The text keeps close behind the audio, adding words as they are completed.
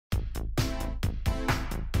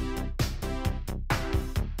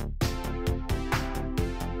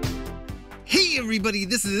Hey everybody,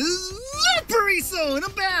 this is Valparaiso, and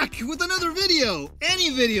I'm back with another video. Any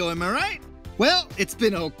video, am I right? Well, it's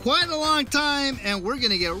been quite a long time, and we're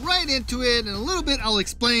gonna get right into it. In a little bit, I'll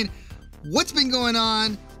explain what's been going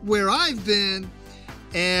on, where I've been,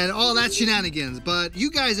 and all that shenanigans. But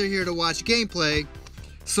you guys are here to watch gameplay.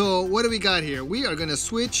 So what do we got here? We are gonna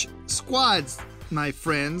switch squads, my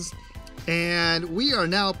friends, and we are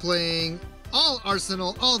now playing all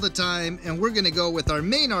Arsenal all the time, and we're gonna go with our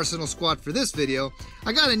main Arsenal squad for this video.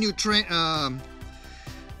 I got a new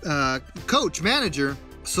coach manager,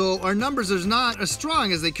 so our numbers are not as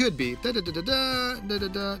strong as they could be. Do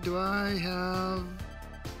I have?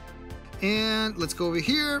 And let's go over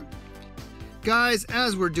here, guys.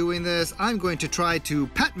 As we're doing this, I'm going to try to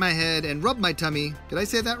pat my head and rub my tummy. Did I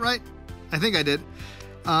say that right? I think I did.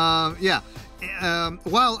 Yeah.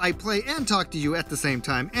 While I play and talk to you at the same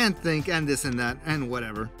time and think and this and that and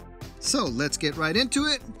whatever. So let's get right into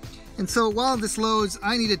it. And so while this loads,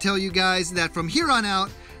 I need to tell you guys that from here on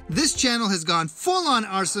out, this channel has gone full on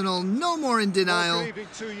Arsenal, no more in denial.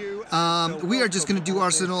 We are just going to do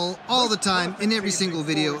Arsenal all the time in every single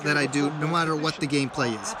video that I do, no matter what the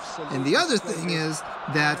gameplay is. And the other thing is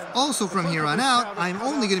that also from here on out, I'm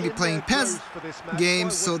only going to be playing PES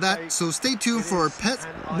games, so stay tuned for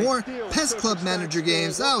more PES Club Manager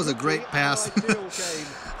games. That was a great pass.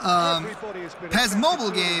 PES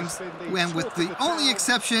mobile games, and with the only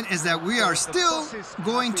exception is that we are still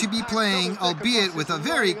going to be playing, albeit with a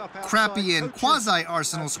very crappy and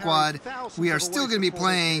quasi-Arsenal squad, we are still going to be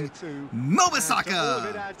playing MOBA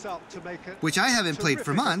Soccer, which I haven't played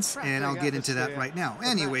for months, and I'll get into that right now.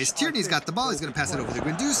 Anyways, Tierney's got the ball. He's going to pass it over to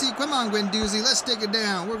Guendouzi. Come on, Guendouzi, let's take it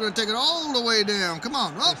down. We're going to take it all the way down. Come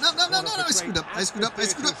on. Oh, no, I screwed up. Yep,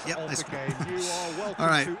 I screwed up. All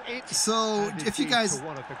right, so if you guys...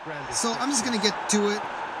 So I'm just going to get to it.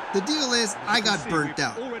 The deal is I got burnt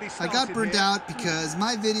out. I got burnt out because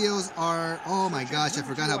my videos are, oh my gosh, I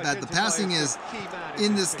forgot how bad the passing is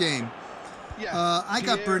in this game. I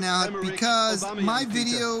got burnt out because my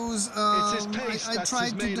videos, I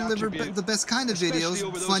tried to deliver the best kind of videos,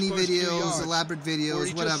 funny videos, elaborate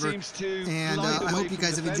videos, whatever, and I hope you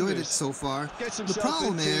guys have enjoyed it so far. The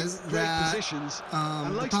problem is that,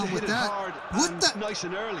 the problem with that,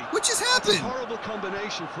 what just happened?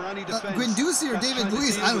 Guendouzi or David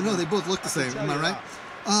Luiz, I don't know, they both look the same, am I right?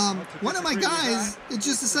 One of my guys, it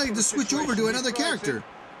just decided to switch over to another character.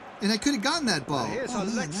 And I could have gotten that ball. Oh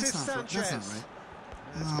man, that's not right.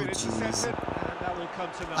 Oh jeez.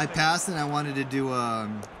 I passed and I wanted to do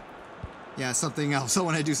yeah, something else. I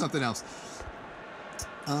want to do something else.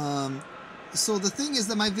 So the thing is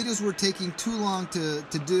that my videos were taking too long to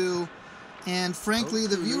do, and frankly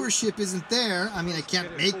the viewership isn't there. I mean, I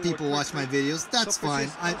can't make people watch my videos. That's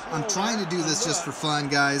fine. I'm trying to do this just for fun,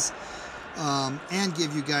 guys. And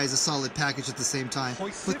give you guys a solid package at the same time.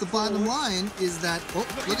 But the bottom line is that, oh,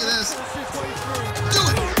 look at this. Do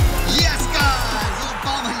it! Yes, guys!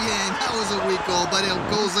 Obama Yang. That was a weak goal, but it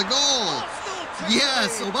goes a goal.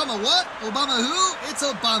 Yes, Obama what? Obama who? It's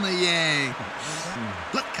Obama Yang.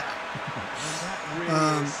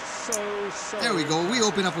 There we go. We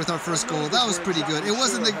open up with our first goal. That was pretty good. It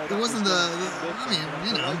wasn't the I mean,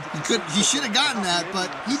 you know, he should have gotten that, but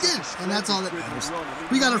he did, and that's all that matters.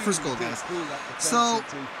 We got our first goal, guys. So,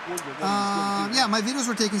 yeah, my videos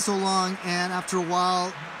were taking so long, and after a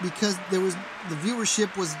while, because the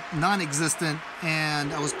viewership was non-existent,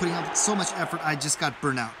 and I was putting up so much effort, I just got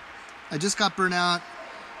burnt out.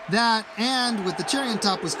 That, and with the cherry on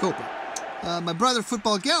top was Copa. My brother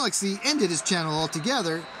Football Galaxy ended his channel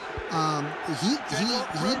altogether. He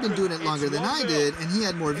had been doing it longer than I did, and he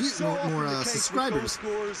had more subscribers.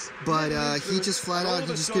 But he just flat out, he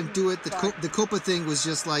just couldn't do it. The Copa thing was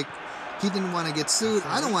just like, he didn't want to get sued.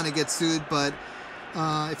 I don't want to get sued, but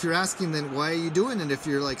if you're asking, then why are you doing it if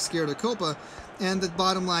you're like scared of Copa? And the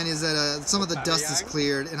bottom line is that some of the dust is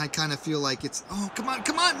cleared, and I kind of feel like it's, oh, come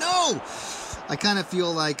on, no! I kind of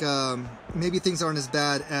feel like maybe things aren't as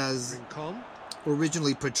bad as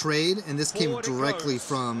originally portrayed, and this came directly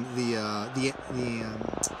from the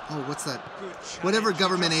oh, what's that? Whatever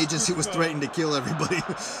government agency was threatening to kill everybody.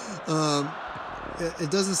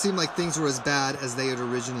 It doesn't seem like things were as bad as they had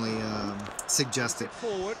originally suggested.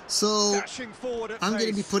 So I'm going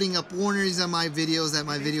to be putting up warnings on my videos that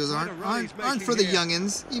my videos aren't for the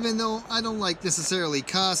youngins, even though I don't like necessarily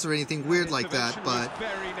cuss or anything weird like that, but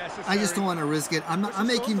I just don't want to risk it. I'm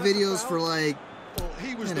making videos for, like,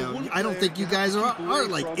 you know, I don't think you guys are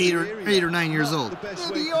like 8 or 9 years old.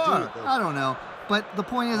 Maybe you are. I don't know. But the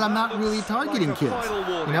point is, I'm not really targeting kids,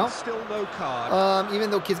 you know?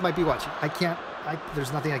 Even though kids might be watching.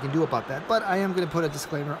 There's nothing I can do about that. But I am going to put a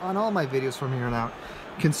disclaimer on all my videos from here on out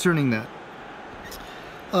concerning that.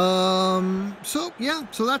 So yeah,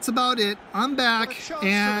 so that's about it. I'm back,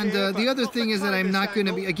 and the other thing is that I'm not going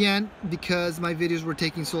to be, again, because my videos were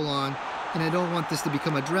taking so long, and I don't want this to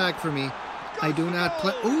become a drag for me. I do not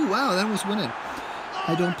plan. Oh wow, that almost went in.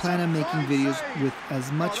 I don't plan on making videos with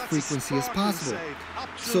as much frequency as possible.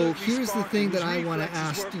 So here's the thing that I want to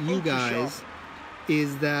ask you guys,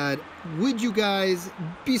 is that would you guys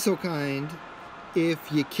be so kind, if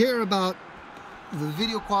you care about the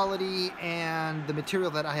video quality and the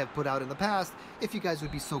material that I have put out in the past, if you guys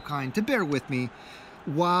would be so kind to bear with me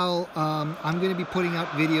while I'm going to be putting out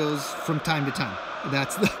videos from time to time.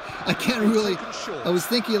 That's the, I can't really, I was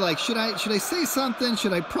thinking like, should I say something?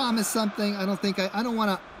 Should I promise something? I don't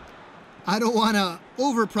want to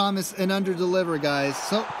over-promise and under-deliver, guys.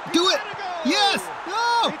 So do it. Yes.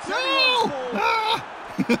 No. No. Ah!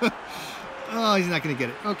 Oh, he's not going to get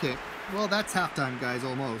it. Okay. Well, that's halftime, guys,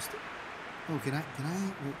 almost. Oh, what can I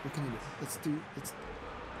do?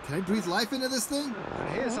 Can I breathe life into this thing? And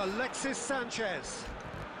here's Alexis Sanchez.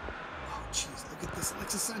 Oh, jeez, look at this.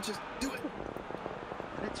 Alexis Sanchez, do it.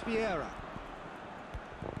 And it's Vieira.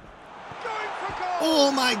 Going for goal.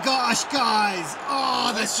 Oh, my gosh, guys.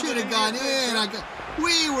 Oh, that should have gone in.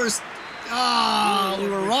 We were robbed. We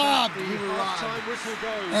were robbed.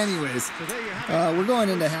 Anyways, we're going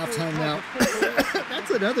into halftime now.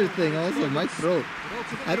 That's another thing also, my throat.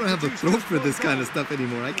 I don't have a throat for this kind of stuff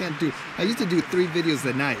anymore. I used to do 3 videos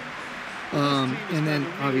a night. And then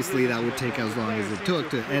obviously that would take as long as it took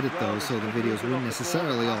to edit those, so the videos wouldn't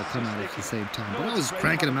necessarily all come out at the same time. But I was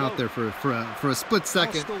cranking them out there for a split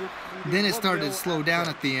second. Then it started to slow down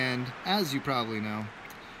at the end, as you probably know.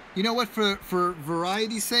 You know what, for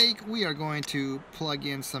variety's sake, we are going to plug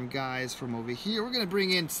in some guys from over here. We're going to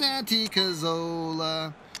bring in Santi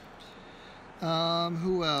Cazzola.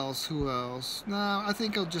 Who else? No, I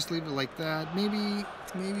think I'll just leave it like that. Maybe?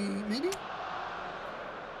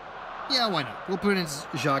 Yeah, why not? We'll put in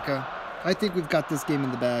Xhaka. I think we've got this game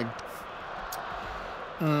in the bag.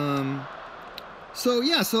 So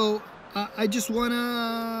yeah, I just want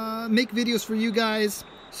to make videos for you guys.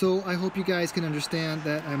 So I hope you guys can understand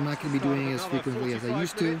that I'm not going to be doing it as frequently as I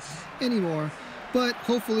used to anymore. But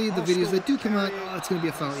hopefully the videos that do come out, oh, it's going to be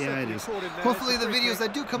a foul. Yeah, it is. Hopefully the videos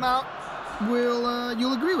that do come out will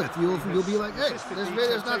you'll agree with. You'll be like, hey, this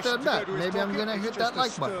video's not that bad. Maybe I'm going to hit that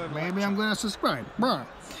like button. Maybe I'm going to subscribe.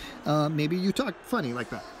 Maybe you talk funny like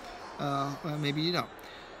that. Maybe you don't.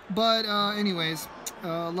 But anyways,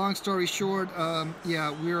 long story short,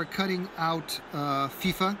 yeah, we're cutting out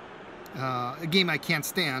FIFA. A game I can't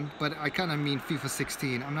stand, but I kind of mean FIFA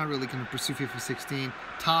 16. I'm not really going to pursue FIFA 16.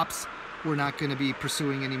 Tops, we're not going to be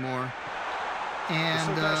pursuing anymore.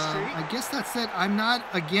 And I guess that's it. I'm not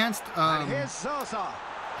against. I'm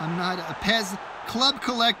not a PES. Club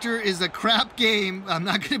Collector is a crap game. I'm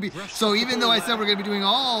not going to be. So even though I said we're going to be doing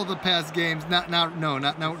all the PES games, no,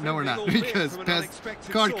 we're not, because PES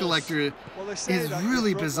Card Collector is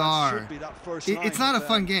really bizarre. It's not a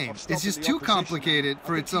fun game. It's just too complicated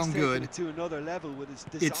for its own good.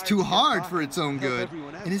 It's too hard for its own good,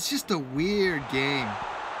 and it's just a weird game.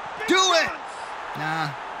 Do it! Nah.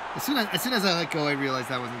 As soon as I let go, I realized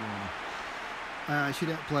that wasn't going to. I should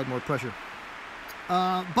have applied more pressure.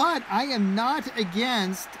 But I am not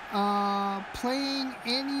against playing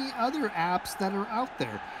any other apps that are out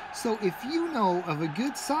there. So if you know of a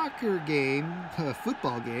good soccer game,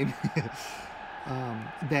 football game,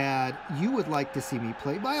 that you would like to see me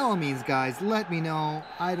play, by all means, guys, let me know.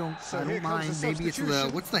 I don't mind. Maybe it's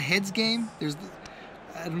what's the heads game?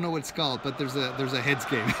 I don't know what it's called, but there's a heads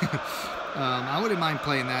game. I wouldn't mind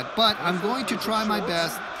playing that, but I'm going to try my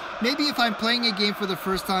best. Maybe if I'm playing a game for the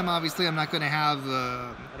first time, obviously I'm not going to have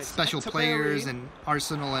special players and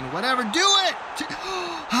Arsenal and whatever. Do it!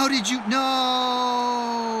 How did you?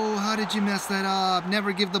 No! How did you mess that up?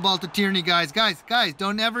 Never give the ball to Tierney, guys. Guys,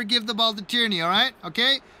 don't ever give the ball to Tierney, all right?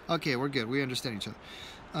 Okay? Okay, we're good. We understand each other.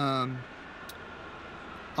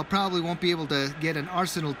 I'll probably won't be able to get an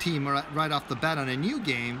Arsenal team right off the bat on a new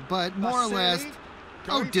game, but more or less...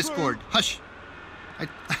 Oh, Discord. Hush. I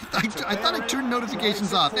thought I turned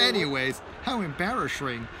notifications off. Anyways, how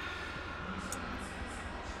embarrassing.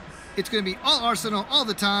 It's going to be all Arsenal all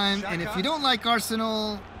the time, and if you don't like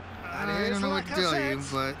Arsenal, I don't know what to tell you,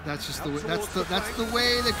 but that's just the way, that's the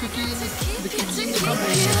way the cookie in the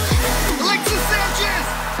company is. Alexis Sanchez!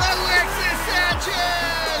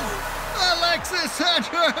 Alexis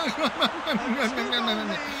Sanchez!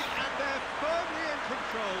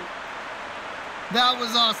 That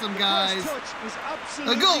was awesome, guys.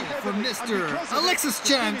 A goal from Mr. Alexis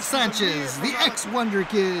Sanchez, the ex-Wonder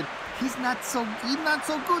Kid. He's not so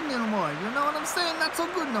good anymore. You know what I'm saying? Not so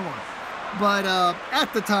good no more. But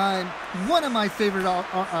at the time, one of my favorite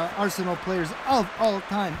Arsenal players of all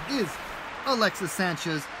time is Alexis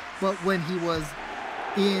Sanchez. But when he was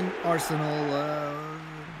in Arsenal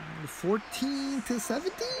 14 to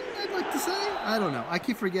 17, I'd like to say. I don't know. I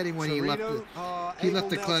keep forgetting when he left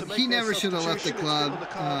the club. He never should have left the club.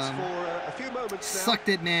 Sucked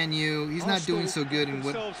at Man U. He's not doing so good. And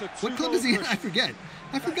what club is he in? I forget.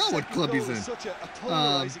 I forgot what club he's in.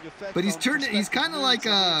 But he's turned. He's kind of like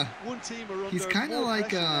no,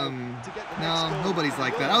 nobody's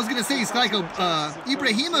like that. I was gonna say he's like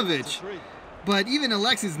Ibrahimovic. But even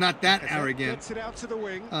Alexis is not that arrogant.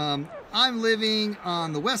 I'm living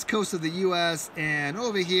on the west coast of the U.S. and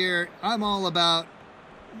over here, I'm all about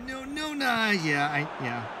I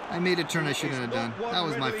made a turn I shouldn't have done. That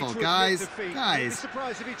was my fault, guys.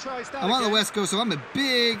 I'm on the west coast, so I'm a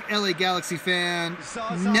big LA Galaxy fan.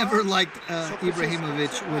 Never liked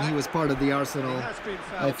Ibrahimovic when he was part of the Arsenal.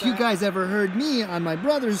 If you guys ever heard me on my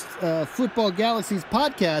brother's Football Galaxies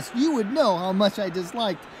podcast, you would know how much I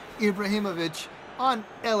disliked Ibrahimovic on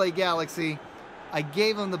LA Galaxy. I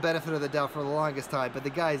gave him the benefit of the doubt for the longest time, but the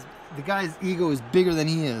guy's ego is bigger than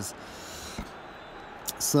he is.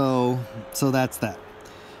 So that's that.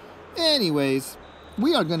 Anyways,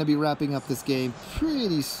 we are going to be wrapping up this game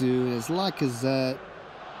pretty soon as Lacazette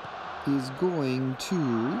is going to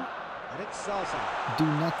do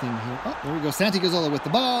nothing here. Oh, there we go. Santi Gazzola with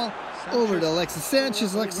the ball. Over to Alexis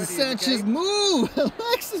Sanchez. Alexis Sanchez, move!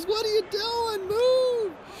 Alexis, what are you doing?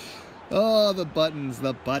 Move! Oh, the buttons,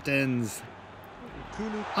 the buttons.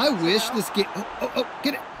 I wish this game... Oh,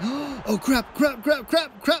 get it. Oh, crap.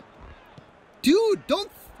 Dude,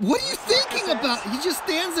 what are you thinking about? He just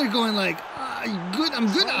stands there going like, I'm good.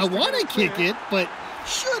 I want to kick it, but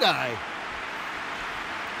should I?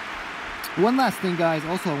 One last thing, guys.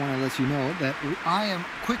 Also, I want to let you know that I am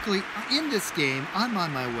quickly in this game. I'm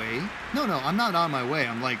on my way. No, I'm not on my way.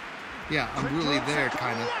 I'm like, yeah, I'm really there,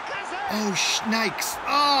 kind of. Oh, Schnikes.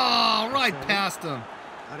 Oh, right past him.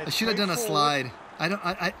 I should have done a slide.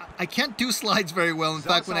 I can't do slides very well. In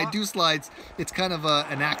fact, when I do slides, it's kind of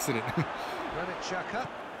an accident.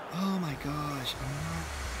 Oh my gosh.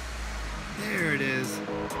 There it is.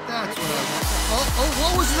 That's what I want. Oh,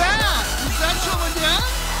 what was that? Was that someone down?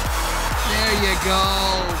 There you go.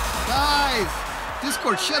 Guys,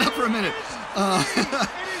 Discord, shut up for a minute.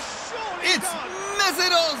 It's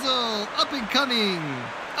Mesut Ozil, up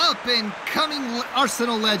and coming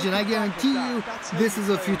Arsenal legend. I guarantee you this is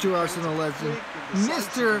a future Arsenal legend.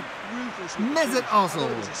 Mr. Mesut Ozil.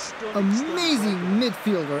 Amazing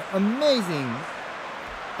midfielder. Amazing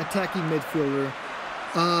attacking midfielder.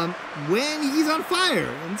 When he's on fire,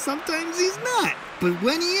 and sometimes he's not. But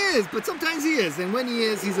when he is, sometimes he is. And when he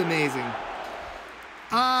is, he's amazing.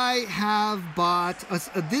 I have bought,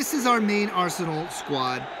 this is our main Arsenal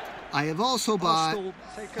squad. I have also bought,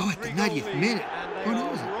 at the 90th minute. Oh,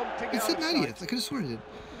 no, it said 90th. I could have sworn it did.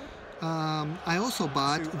 I also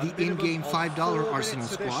bought the in-game $5 Arsenal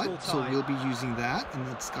squad, so we'll be using that. And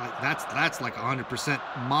that's like 100%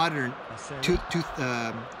 modern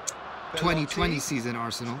 2020 season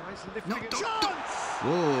Arsenal. No, don't.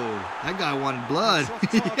 Whoa, that guy wanted blood.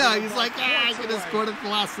 Yeah, he's like, I could have scored at the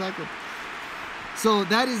last second. So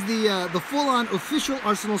that is the full-on official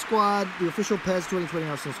Arsenal squad, the official PES 2020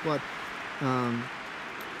 Arsenal squad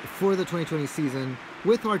for the 2020 season,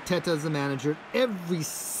 with Arteta as the manager. Every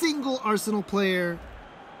single Arsenal player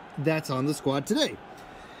that's on the squad today.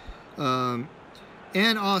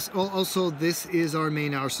 And also, this is our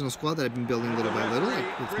main Arsenal squad that I've been building little by little.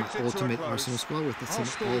 It's my ultimate Arsenal squad with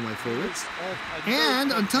all my favorites.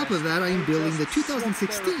 And on top of that, I am building the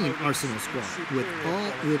 2016 Arsenal squad with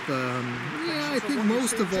I think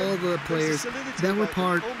most of all the players that were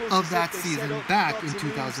part of that season back in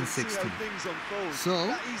 2016. So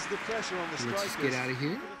let's just get out of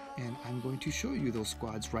here, and I'm going to show you those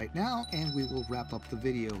squads right now, and we will wrap up the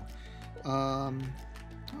video.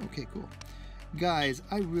 Okay, cool. Guys,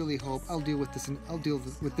 I really hope I'll deal with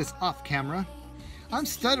this off camera. I'm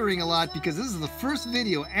stuttering a lot because this is the first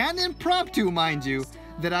video, and impromptu, mind you,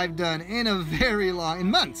 that I've done in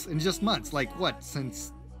just months. Like what,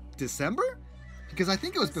 since December? Because I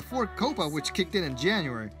think it was before Copa, which kicked in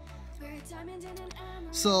January.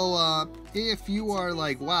 So if you are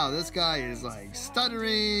like, wow, this guy is like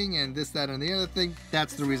stuttering and this, that, and the other thing,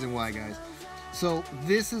 that's the reason why, guys. So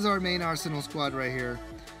this is our main Arsenal squad right here.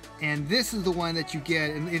 And this is the one that you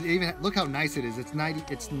get, and even look how nice it is. It's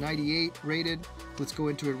 98 rated. Let's go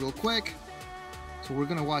into it real quick. So we're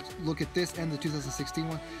gonna look at this and the 2016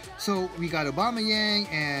 one. So we got Aubameyang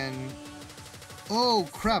and oh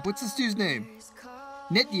crap, what's this dude's name?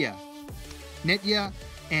 Netja.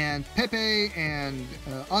 and Pepe and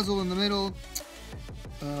Ozil in the middle.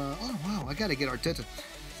 Oh wow, I gotta get Arteta.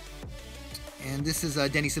 And this is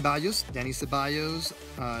Danny Ceballos.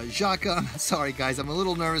 Xhaka. Sorry guys, I'm a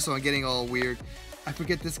little nervous, so I'm getting all weird. I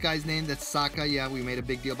forget this guy's name. That's Saka. Yeah, we made a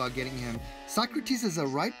big deal about getting him. Socrates is a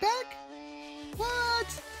right back?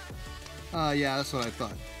 What? Yeah, that's what I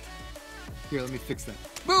thought. Here, let me fix that.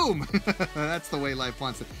 Boom! That's the way life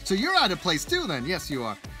wants it. So you're out of place too then? Yes, you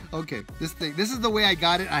are. Okay, this is the way I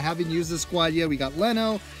got it. I haven't used this squad yet. We got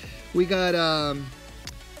Leno. We got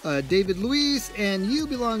David Luiz, and you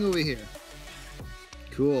belong over here.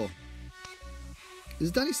 Cool.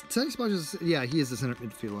 Is Danny Ceballos? Yeah, he is the center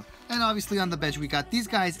midfielder. And obviously on the bench we got these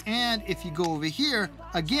guys. And if you go over here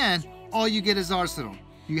again, all you get is Arsenal.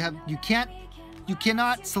 You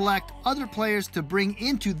cannot select other players to bring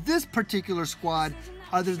into this particular squad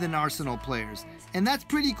other than Arsenal players. And that's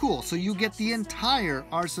pretty cool. So you get the entire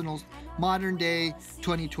Arsenal's modern day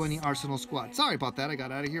 2020 Arsenal squad. Sorry about that. I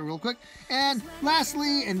got out of here real quick. And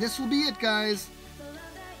lastly, and this will be it, guys.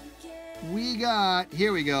 We got,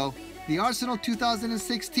 here we go, the Arsenal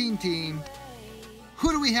 2016 team.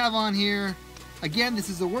 Who do we have on here? Again, this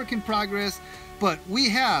is a work in progress, but we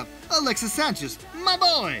have Alexis Sanchez, my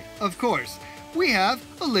boy, of course. We have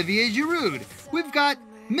Olivier Giroud. We've got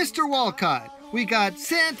Mr. Walcott. We got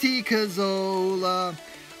Santi Cazorla,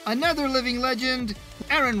 another living legend,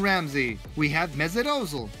 Aaron Ramsey. We have Mesut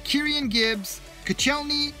Ozil, Kieran Gibbs,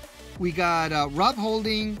 Koscielny. We got Rob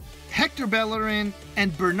Holding, Hector Bellerin,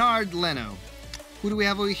 and Bernard Leno. Who do we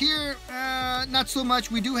have over here? Not so much.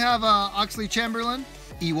 We do have Oxlade-Chamberlain,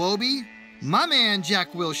 Iwobi, my man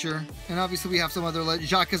Jack Wilshere, and obviously we have some other.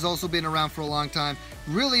 Jacques has also been around for a long time.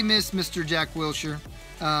 Really miss Mr. Jack Wilshere,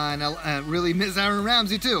 and I really miss Aaron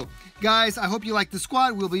Ramsey too. Guys, I hope you like the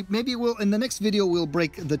squad. Maybe in the next video we'll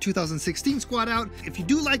break the 2016 squad out. If you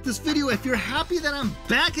do like this video, if you're happy that I'm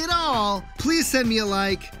back at all, please send me a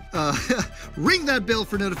like. Ring that bell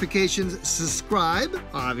for notifications. Subscribe,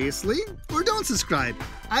 obviously, or don't subscribe.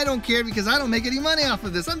 I don't care because I don't make any money off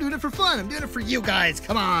of this. I'm doing it for fun. I'm doing it for you guys.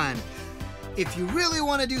 Come on. If you really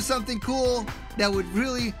want to do something cool that would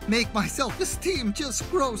really make my self-esteem just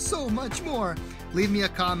grow so much more, leave me a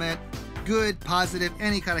comment. Good, positive,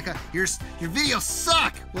 any kind of your videos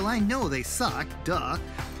suck. Well, I know they suck, duh.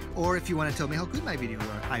 Or if you want to tell me how good my videos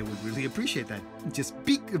are, I would really appreciate that. Just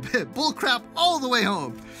bull crap all the way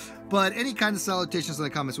home. But any kind of salutations in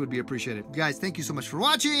the comments would be appreciated. Guys, thank you so much for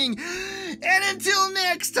watching. And until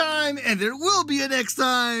next time, and there will be a next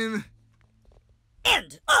time.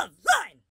 End of life.